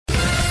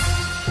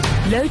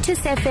Lotus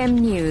FM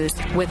News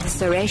with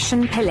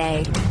SARESHEN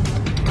Pillay.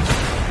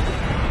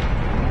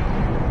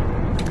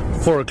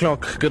 4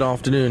 o'clock, good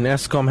afternoon.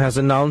 Eskom has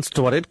announced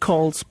what it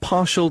calls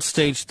partial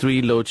stage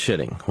 3 load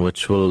shedding,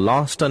 which will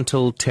last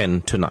until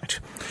 10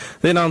 tonight.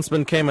 The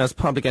announcement came as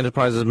Public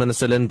Enterprises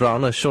Minister Lynne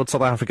Brown assured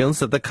South Africans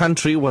that the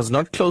country was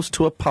not close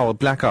to a power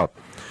blackout.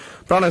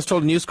 Brown has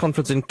told a news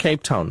conference in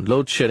Cape Town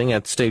load shedding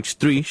at stage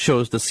 3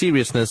 shows the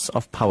seriousness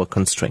of power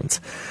constraints,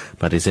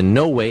 but is in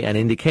no way an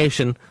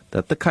indication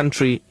that the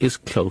country is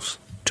close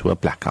to a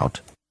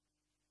blackout.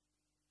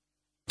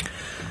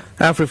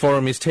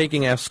 AfriForum is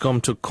taking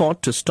Eskom to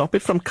court to stop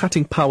it from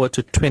cutting power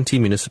to 20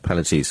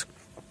 municipalities.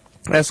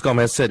 Eskom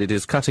has said it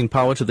is cutting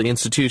power to the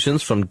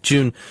institutions from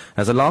June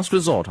as a last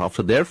resort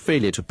after their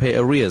failure to pay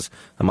arrears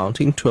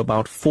amounting to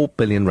about 4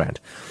 billion rand.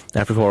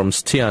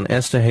 AfriForum's Tian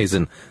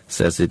Esterhazen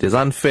says it is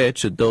unfair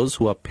to those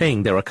who are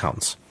paying their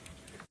accounts.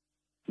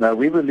 Now,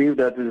 we believe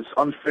that it is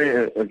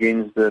unfair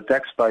against the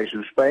taxpayers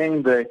who's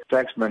paying the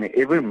tax money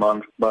every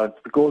month,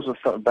 but because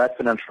of bad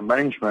financial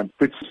management,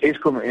 puts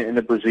Eskom in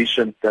a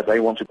position that they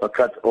want to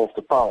cut off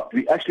the power.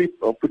 We actually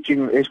are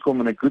putting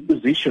Eskom in a good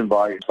position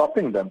by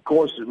stopping them,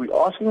 because we're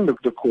asking the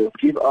court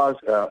to give us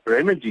a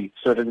remedy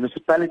so that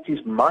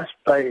municipalities must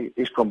pay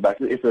Eskom back.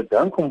 If they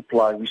don't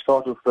comply, we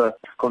start with the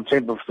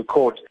contempt of the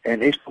court,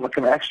 and Eskom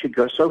can actually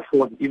go so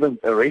far, even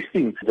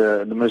arresting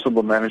the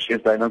municipal managers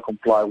if they don't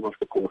comply with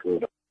the court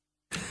order.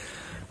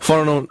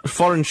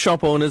 Foreign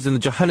shop owners in the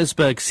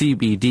Johannesburg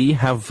CBD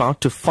have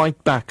vowed to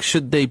fight back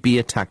should they be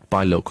attacked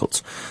by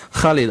locals.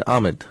 Khalid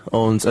Ahmed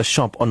owns a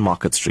shop on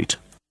Market Street.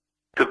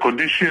 The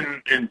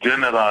condition in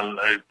general,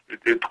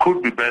 it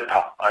could be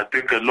better. I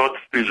think a lot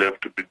still have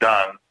to be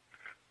done.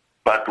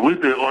 But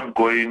with the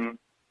ongoing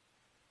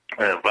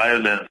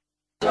violence,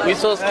 we're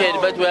so scared,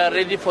 but we are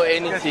ready for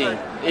anything.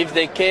 If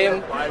they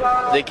came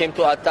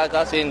to attack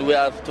us, and we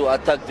have to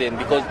attack them,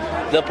 because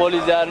the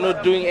police are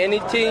not doing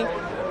anything.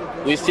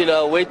 We still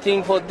are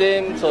waiting for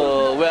them,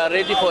 so we are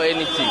ready for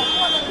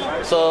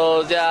anything.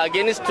 So they are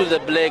against to the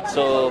black,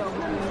 so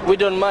we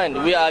don't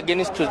mind. We are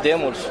against to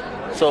them also.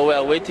 So we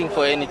are waiting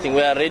for anything.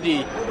 We are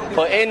ready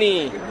for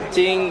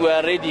anything. We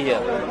are ready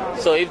here.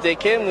 So if they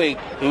came, we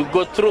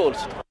go through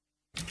also.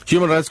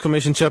 Human Rights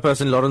Commission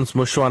chairperson Lawrence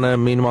Mushwana,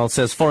 meanwhile,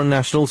 says foreign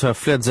nationals who have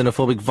fled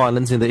xenophobic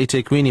violence in the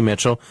eThekwini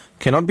metro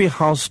cannot be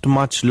housed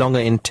much longer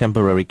in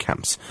temporary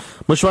camps.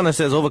 Mushwana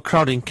says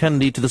overcrowding can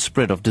lead to the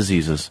spread of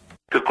diseases.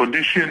 The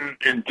condition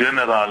in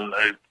general,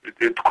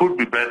 it could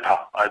be better.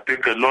 I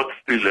think a lot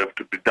still have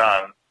to be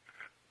done.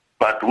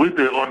 But with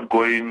the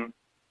ongoing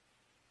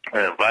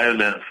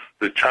violence,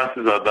 the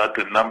chances are that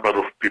a number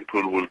of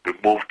people will be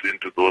moved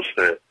into those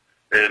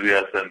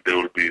areas, and they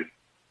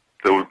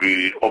will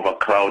be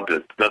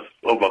overcrowded. That's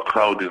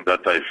overcrowding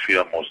that I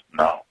fear most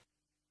now.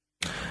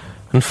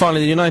 And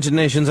finally, the United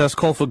Nations has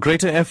called for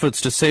greater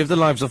efforts to save the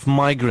lives of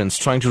migrants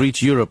trying to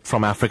reach Europe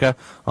from Africa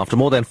after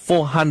more than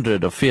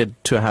 400 are feared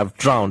to have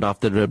drowned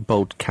after their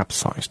boat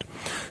capsized.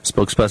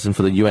 Spokesperson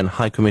for the UN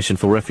High Commission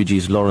for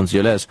Refugees, Lawrence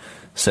Yoles,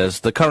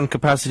 says the current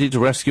capacity to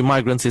rescue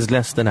migrants is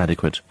less than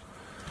adequate.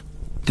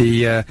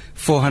 The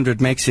 400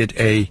 makes it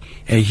a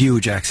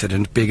huge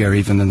accident, bigger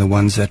even than the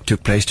ones that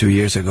took place 2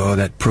 years ago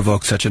that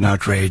provoked such an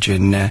outrage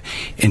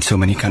in so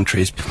many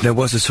countries. There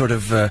was a sort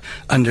of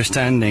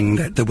understanding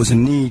that there was a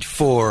need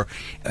for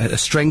a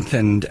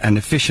strengthened and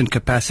efficient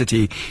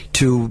capacity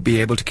to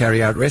be able to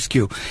carry out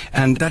rescue,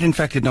 and that in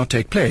fact did not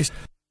take place.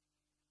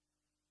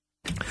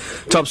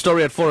 Top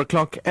story at 4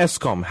 o'clock.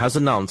 Eskom has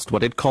announced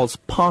what it calls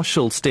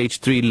partial stage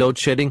 3 load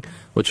shedding,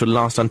 which will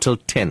last until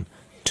 10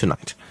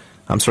 tonight.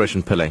 I'm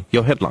SARESHEN Pillay.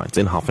 Your headlines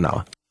in half an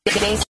hour.